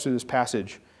question for us through this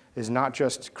passage is not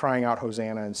just crying out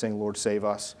Hosanna and saying, Lord, save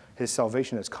us. His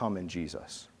salvation has come in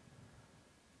Jesus.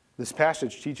 This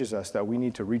passage teaches us that we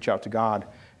need to reach out to God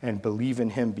and believe in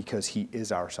him because he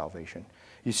is our salvation.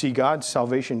 You see, God's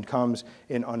salvation comes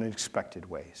in unexpected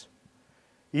ways.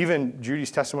 Even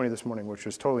Judy's testimony this morning, which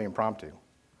was totally impromptu,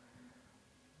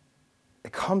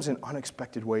 it comes in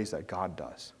unexpected ways that God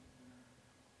does.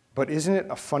 But isn't it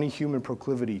a funny human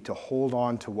proclivity to hold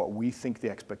on to what we think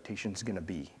the expectation is going to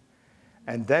be?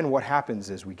 And then what happens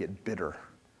is we get bitter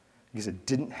because it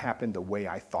didn't happen the way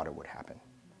I thought it would happen.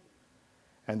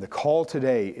 And the call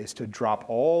today is to drop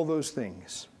all those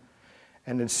things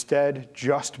and instead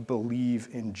just believe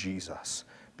in Jesus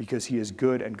because he is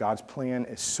good and God's plan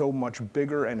is so much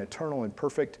bigger and eternal and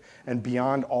perfect and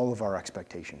beyond all of our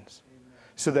expectations.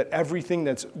 So that everything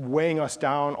that's weighing us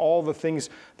down, all the things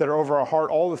that are over our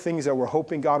heart, all the things that we're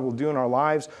hoping God will do in our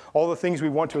lives, all the things we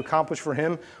want to accomplish for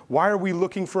him, why are we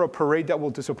looking for a parade that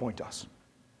will disappoint us?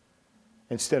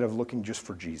 Instead of looking just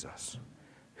for Jesus,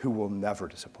 who will never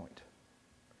disappoint.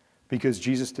 Because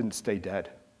Jesus didn't stay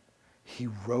dead. He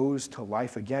rose to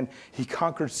life again. He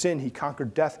conquered sin. He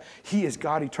conquered death. He is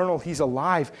God eternal. He's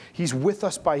alive. He's with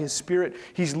us by his Spirit.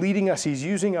 He's leading us. He's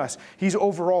using us. He's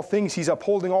over all things. He's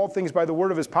upholding all things by the word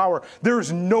of his power. There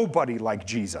is nobody like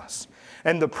Jesus.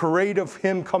 And the parade of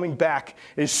him coming back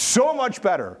is so much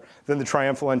better than the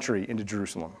triumphal entry into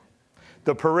Jerusalem.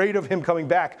 The parade of him coming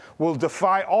back will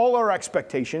defy all our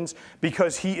expectations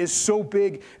because he is so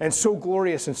big and so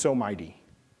glorious and so mighty.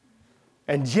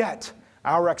 And yet,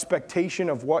 our expectation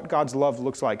of what God's love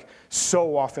looks like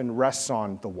so often rests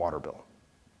on the water bill.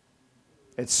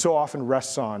 It so often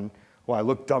rests on, well, I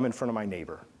look dumb in front of my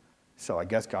neighbor, so I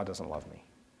guess God doesn't love me.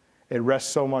 It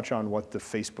rests so much on what the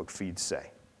Facebook feeds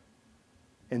say,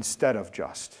 instead of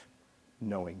just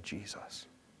knowing Jesus.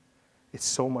 It's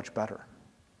so much better.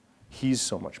 He's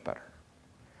so much better.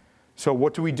 So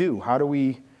what do we do? How do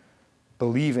we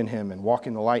believe in him and walk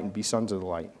in the light and be sons of the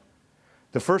light?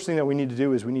 The first thing that we need to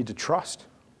do is we need to trust.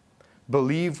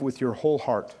 Believe with your whole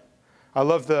heart. I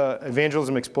love the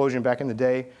Evangelism Explosion back in the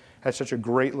day. Had such a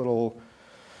great little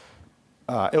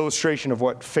illustration of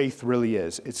what faith really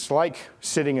is. It's like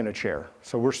sitting in a chair.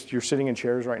 So you're sitting in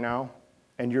chairs right now,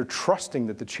 and you're trusting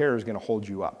that the chair is going to hold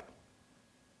you up.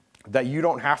 That you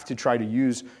don't have to try to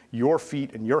use your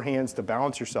feet and your hands to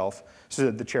balance yourself so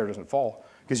that the chair doesn't fall.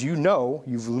 Because you know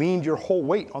you've leaned your whole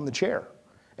weight on the chair,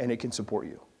 and it can support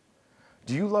you.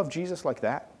 Do you love Jesus like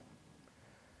that?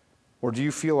 Or do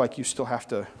you feel like you still have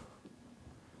to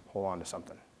hold on to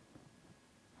something?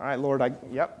 All right, Lord,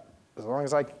 as long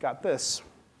as I got this,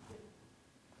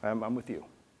 I'm with you.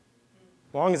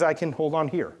 As long as I can hold on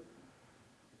here,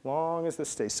 as long as this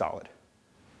stays solid,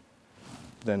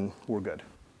 then we're good.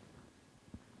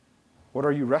 What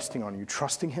are you resting on? Are you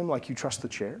trusting him like you trust the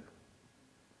chair?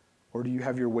 Or do you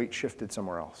have your weight shifted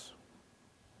somewhere else?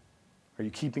 Are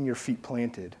you keeping your feet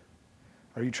planted?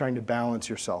 Are you trying to balance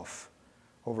yourself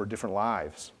over different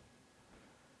lives?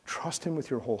 Trust him with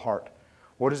your whole heart.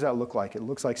 What does that look like? It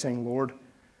looks like saying, Lord,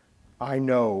 I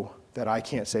know that I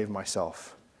can't save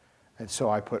myself, and so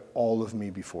I put all of me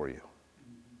before you.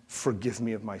 Forgive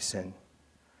me of my sin.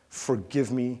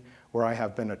 Forgive me where I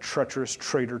have been a treacherous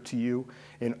traitor to you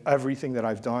in everything that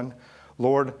I've done.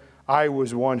 Lord, I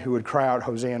was one who would cry out,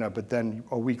 Hosanna, but then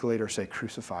a week later say,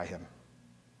 crucify him.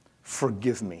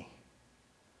 Forgive me.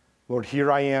 Lord,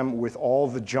 here I am with all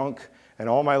the junk and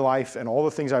all my life and all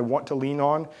the things I want to lean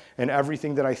on and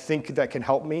everything that I think that can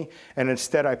help me. And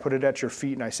instead I put it at your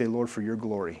feet and I say, Lord, for your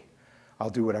glory, I'll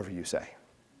do whatever you say.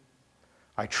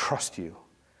 I trust you.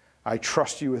 I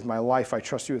trust you with my life. I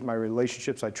trust you with my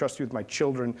relationships. I trust you with my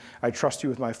children. I trust you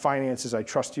with my finances. I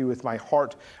trust you with my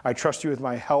heart. I trust you with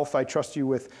my health. I trust you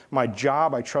with my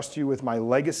job. I trust you with my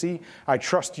legacy. I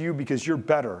trust you because you're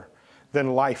better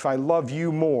than life. I love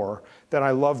you more than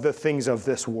I love the things of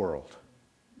this world.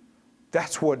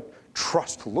 That's what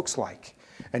trust looks like.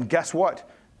 And guess what?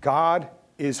 God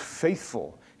is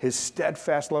faithful. His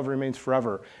steadfast love remains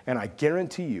forever. And I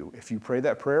guarantee you, if you pray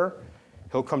that prayer,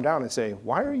 he'll come down and say,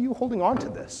 why are you holding on to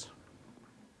this?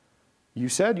 You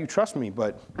said you trust me,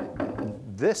 but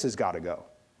this has got to go.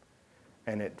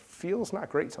 And it feels not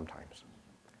great sometimes.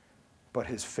 But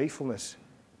his faithfulness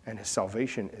and his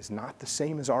salvation is not the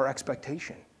same as our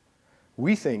expectation.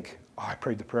 We think, I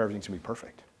prayed the prayer, everything's going to be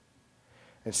perfect.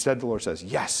 Instead, the Lord says,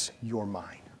 yes, you're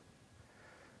mine.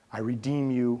 I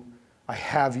redeem you. I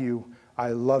have you. I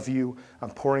love you. I'm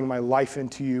pouring my life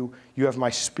into you. You have my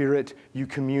spirit. You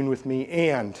commune with me.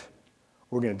 And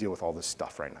we're going to deal with all this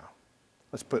stuff right now.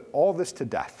 Let's put all this to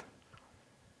death.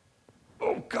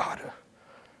 Oh, God.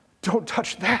 Don't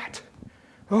touch that.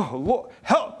 Oh, Lord.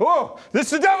 Help. Oh,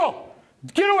 this is the devil.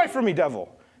 Get away from me,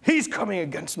 devil. He's coming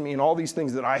against me and all these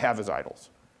things that I have as idols.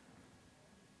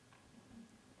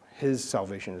 His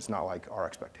salvation is not like our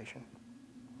expectation.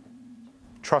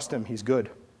 Trust him. He's good.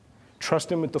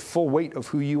 Trust him with the full weight of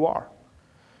who you are.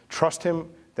 Trust him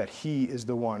that he is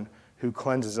the one who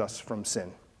cleanses us from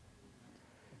sin.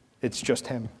 It's just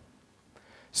him.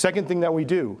 Second thing that we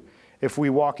do, if we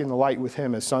walk in the light with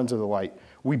him as sons of the light,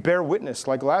 we bear witness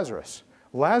like Lazarus.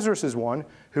 Lazarus is one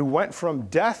who went from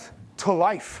death to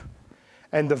life.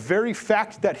 And the very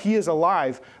fact that he is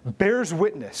alive bears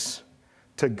witness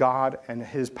to God and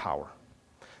his power.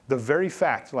 The very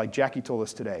fact, like Jackie told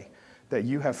us today, that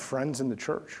you have friends in the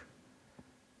church.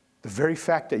 The very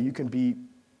fact that you can be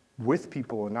with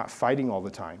people and not fighting all the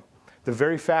time. The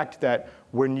very fact that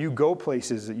when you go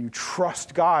places that you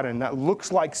trust God and that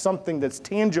looks like something that's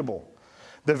tangible.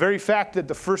 The very fact that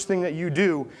the first thing that you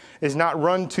do is not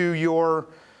run to your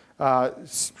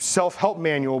self-help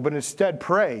manual, but instead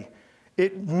pray.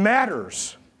 It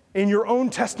matters in your own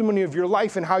testimony of your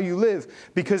life and how you live,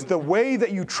 because the way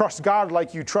that you trust God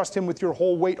like you trust him with your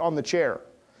whole weight on the chair,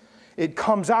 it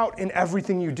comes out in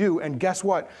everything you do. And guess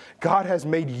what? God has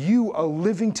made you a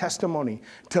living testimony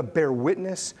to bear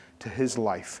witness to his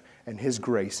life and his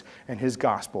grace and his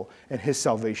gospel and his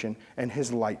salvation and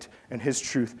his light and his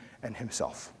truth and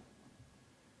himself.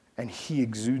 And he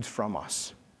exudes from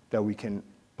us that we can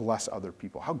bless other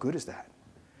people. How good is that?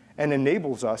 And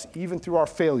enables us, even through our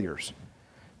failures,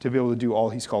 to be able to do all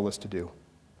he's called us to do.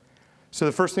 So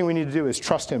the first thing we need to do is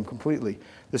trust him completely.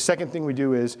 The second thing we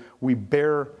do is we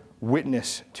bear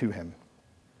witness to him.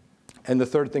 And the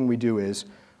third thing we do is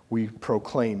we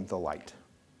proclaim the light.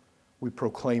 We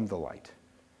proclaim the light.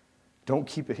 Don't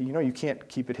keep it, you can't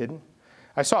keep it hidden.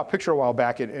 I saw a picture a while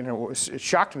back, and it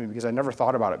shocked me because I never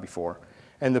thought about it before.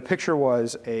 And the picture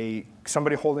was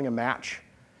somebody holding a match,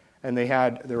 and they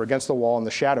were against the wall, and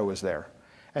the shadow was there.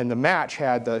 And the match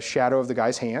had the shadow of the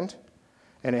guy's hand,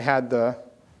 and it had the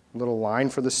little line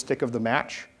for the stick of the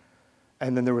match,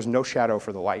 and then there was no shadow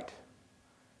for the light,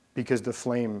 because the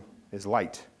flame is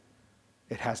light.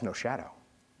 It has no shadow.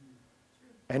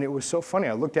 And it was so funny.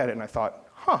 I looked at it and I thought,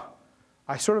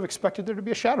 I sort of expected there to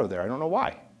be a shadow there. I don't know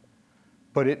why.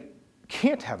 But it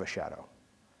can't have a shadow.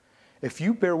 If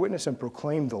you bear witness and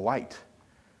proclaim the light,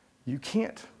 you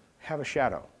can't have a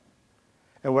shadow.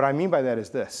 And what I mean by that is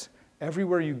this.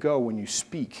 Everywhere you go when you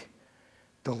speak,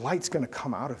 the light's going to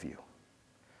come out of you.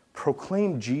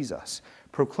 Proclaim Jesus.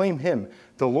 Proclaim him.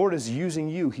 The Lord is using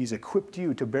you. He's equipped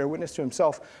you to bear witness to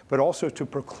himself, but also to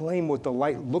proclaim what the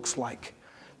light looks like.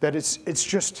 That it's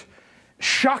just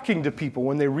shocking to people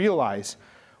when they realize,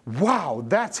 wow,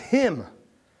 that's him.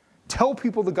 Tell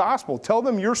people the gospel. Tell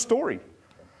them your story.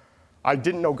 I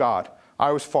didn't know God.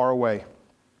 I was far away.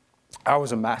 I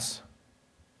was a mess.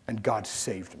 And God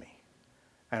saved me.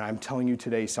 And I'm telling you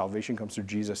today, salvation comes through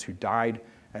Jesus who died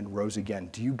and rose again.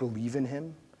 Do you believe in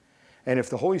him? And if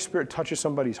the Holy Spirit touches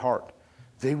somebody's heart,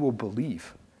 they will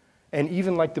believe. And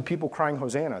even like the people crying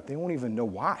Hosanna, they won't even know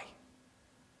why.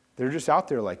 They're just out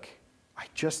there like, I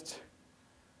just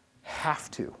have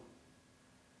to.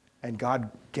 And God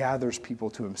gathers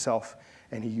people to himself,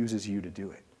 and he uses you to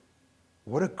do it.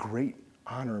 What a great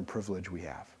honor and privilege we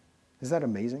have. Isn't that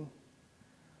amazing?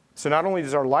 So not only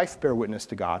does our life bear witness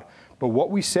to God, but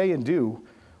what we say and do,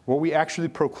 what we actually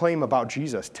proclaim about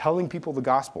Jesus, telling people the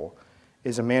gospel,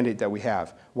 is a mandate that we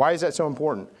have. Why is that so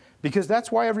important? Because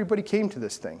that's why everybody came to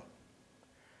this thing.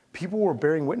 People were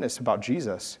bearing witness about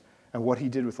Jesus and what he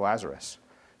did with Lazarus.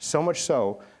 So much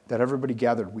so that everybody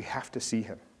gathered, we have to see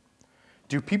him.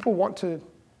 Do people want to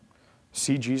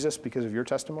see Jesus because of your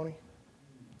testimony?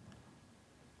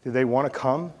 Do they want to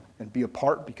come and be a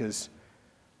part because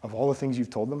of all the things you've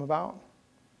told them about?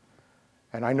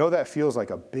 And I know that feels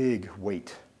like a big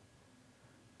weight.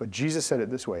 But Jesus said it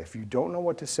this way, if you don't know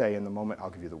what to say in the moment, I'll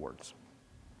give you the words.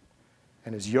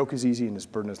 And his yoke is easy and his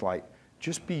burden is light.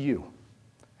 Just be you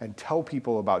and tell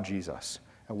people about Jesus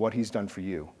and what he's done for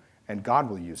you. And God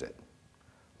will use it.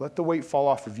 Let the weight fall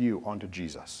off of you onto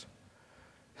Jesus.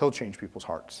 He'll change people's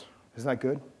hearts. Isn't that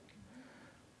good?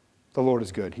 The Lord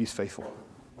is good. He's faithful.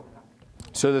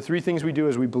 So the three things we do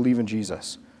is we believe in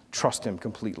Jesus. Trust him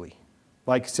completely,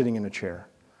 like sitting in a chair.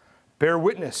 Bear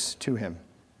witness to him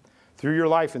through your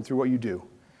life and through what you do.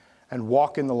 And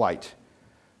walk in the light,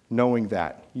 knowing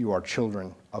that you are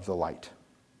children of the light.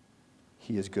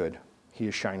 He is good. He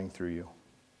is shining through you.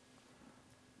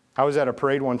 I was at a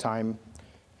parade one time,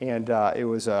 and it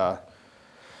was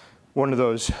one of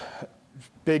those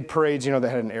big parades, that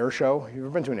had an air show. You ever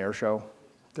been to an air show?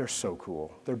 They're so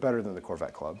cool. They're better than the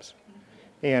Corvette clubs.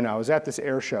 And I was at this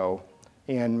air show,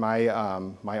 and my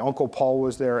Uncle Paul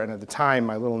was there, and at the time,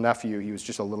 my little nephew, he was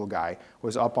just a little guy,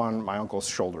 was up on my uncle's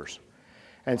shoulders.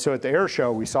 And so at the air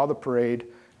show, we saw the parade.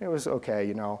 It was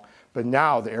okay, But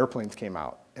now the airplanes came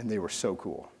out, and they were so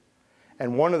cool.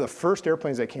 And one of the first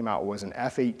airplanes that came out was an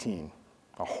F-18,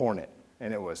 a Hornet.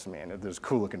 And it was a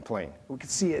cool-looking plane. We could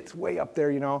see it. It's way up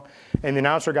there, And the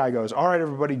announcer guy goes, all right,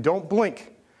 everybody, don't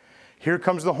blink. Here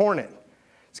comes the Hornet.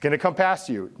 It's going to come past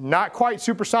you. Not quite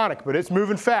supersonic, but it's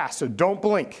moving fast, so don't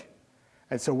blink.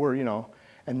 And so we're,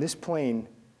 and this plane,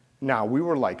 now we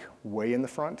were like way in the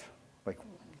front, like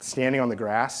standing on the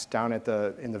grass down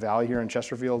in the valley here in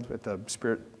Chesterfield at the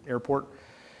Spirit Airport.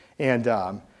 And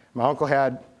my uncle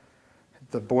had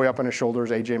the boy up on his shoulders,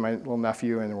 AJ, my little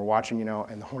nephew, and we're watching,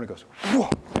 and the Hornet goes, whoa,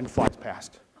 and flies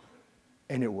past.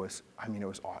 And it was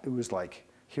like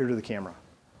here to the camera,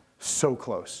 so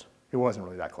close. It wasn't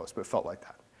really that close, but it felt like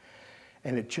that.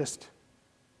 And it just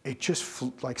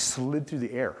like slid through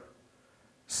the air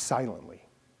silently.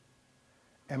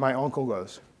 And my uncle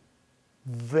goes,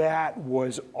 that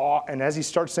was awesome. And as he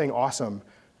starts saying awesome,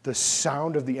 the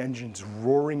sound of the engines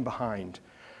roaring behind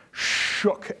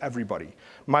shook everybody.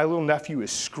 My little nephew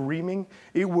is screaming.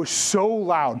 It was so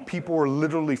loud, people were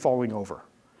literally falling over.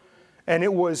 And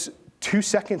it was 2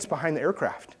 seconds behind the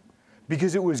aircraft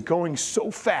because it was going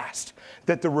so fast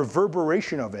that the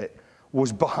reverberation of it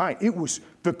was behind. It was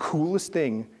the coolest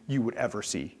thing you would ever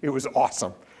see. It was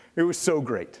awesome. It was so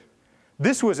great.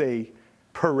 This was a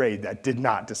parade that did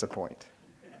not disappoint.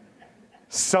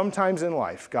 Sometimes in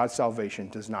life, God's salvation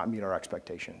does not meet our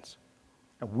expectations.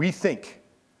 And we think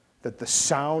that the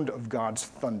sound of God's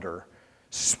thunder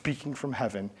speaking from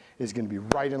heaven is going to be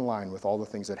right in line with all the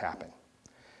things that happen.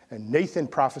 And Nathan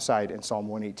prophesied in Psalm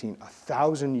 118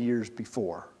 1,000 years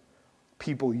before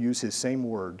people use his same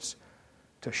words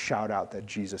to shout out that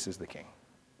Jesus is the King.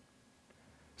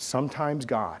 sometimes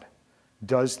God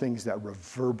does things that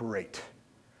reverberate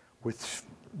with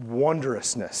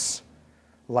wondrousness,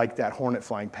 like that hornet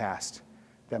flying past,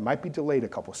 that might be delayed a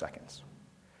couple seconds.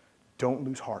 Don't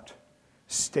lose heart.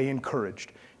 Stay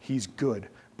encouraged. He's good.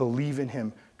 Believe in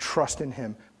him. Trust in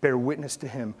him. Bear witness to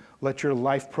him. Let your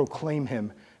life proclaim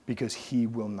him, because he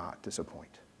will not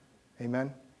disappoint.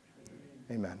 Amen?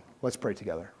 Amen. Let's pray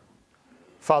together.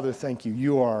 Father, thank you.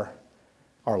 You are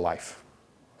our life.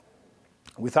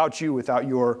 Without you, without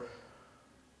your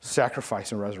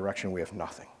sacrifice and resurrection, we have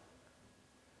nothing.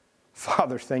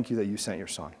 Father, thank you that you sent your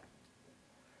Son.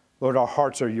 Lord, our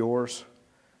hearts are yours.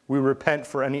 We repent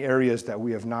for any areas that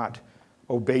we have not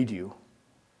obeyed you.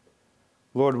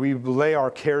 Lord, we lay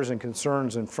our cares and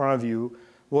concerns in front of you.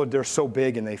 Lord, they're so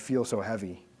big and they feel so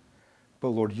heavy. But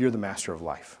Lord, you're the master of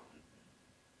life.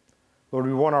 Lord,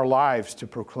 we want our lives to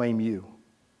proclaim you.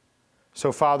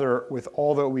 So Father, with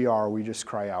all that we are, we just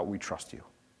cry out, we trust you.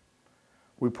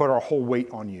 We put our whole weight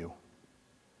on you.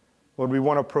 Lord, we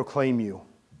want to proclaim you.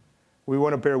 We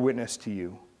want to bear witness to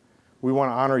you. We want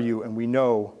to honor you, and we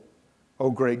know,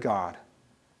 oh great God,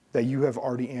 that you have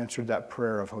already answered that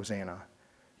prayer of Hosanna.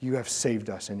 You have saved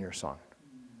us in your Son.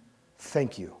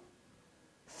 Thank you.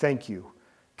 Thank you.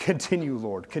 Continue,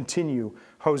 Lord. Continue,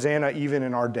 Hosanna, even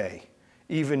in our day.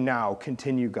 Even now,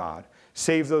 continue, God.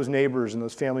 Save those neighbors and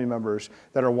those family members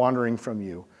that are wandering from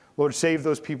you. Lord, save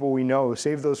those people we know.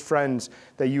 Save those friends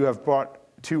that you have brought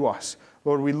to us.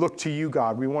 Lord, we look to you,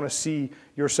 God. We want to see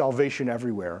your salvation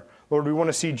everywhere. Lord, we want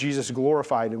to see Jesus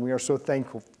glorified, and we are so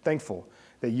thankful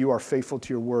that you are faithful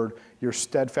to your word. Your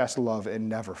steadfast love, it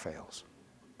never fails.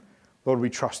 Lord, we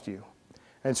trust you.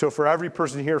 And so for every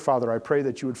person here, Father, I pray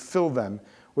that you would fill them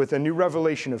with a new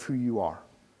revelation of who you are,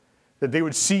 that they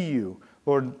would see you,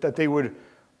 Lord, that they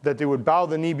would bow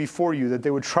the knee before you, that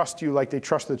they would trust you like they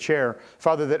trust the chair.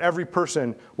 Father, that every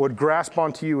person would grasp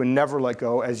onto you and never let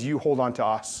go as you hold on to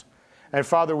us. And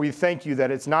Father, we thank you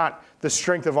that it's not the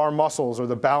strength of our muscles or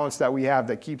the balance that we have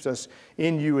that keeps us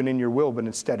in you and in your will, but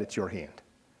instead it's your hand.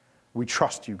 We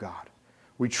trust you, God.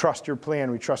 We trust your plan.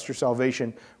 We trust your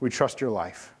salvation. We trust your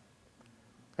life.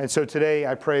 And so today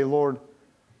I pray, Lord,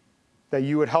 that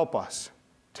you would help us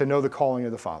to know the calling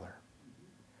of the Father,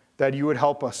 that you would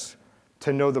help us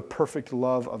to know the perfect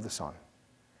love of the Son,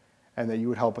 and that you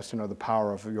would help us to know the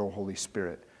power of your Holy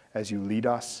Spirit as you lead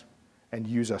us and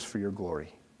use us for your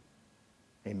glory.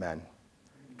 Amen.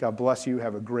 God bless you.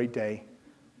 Have a great day.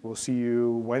 We'll see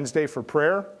you Wednesday for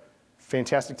prayer.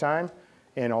 Fantastic time.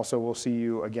 And also we'll see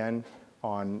you again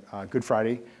on Good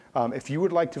Friday. If you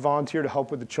would like to volunteer to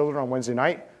help with the children on Wednesday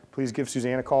night, please give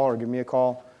Suzanne a call or give me a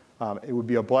call. It would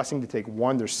be a blessing to take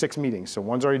one. There's 6 meetings, so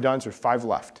one's already done, so there's 5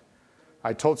 left.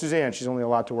 I told Suzanne she's only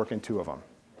allowed to work in 2 of them.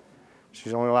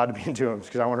 She's only allowed to be in 2 of them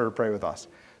because I want her to pray with us.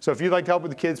 So if you'd like to help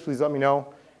with the kids, please let me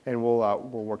know, and we'll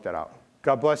work that out.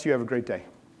 God bless you. Have a great day.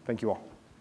 Thank you all.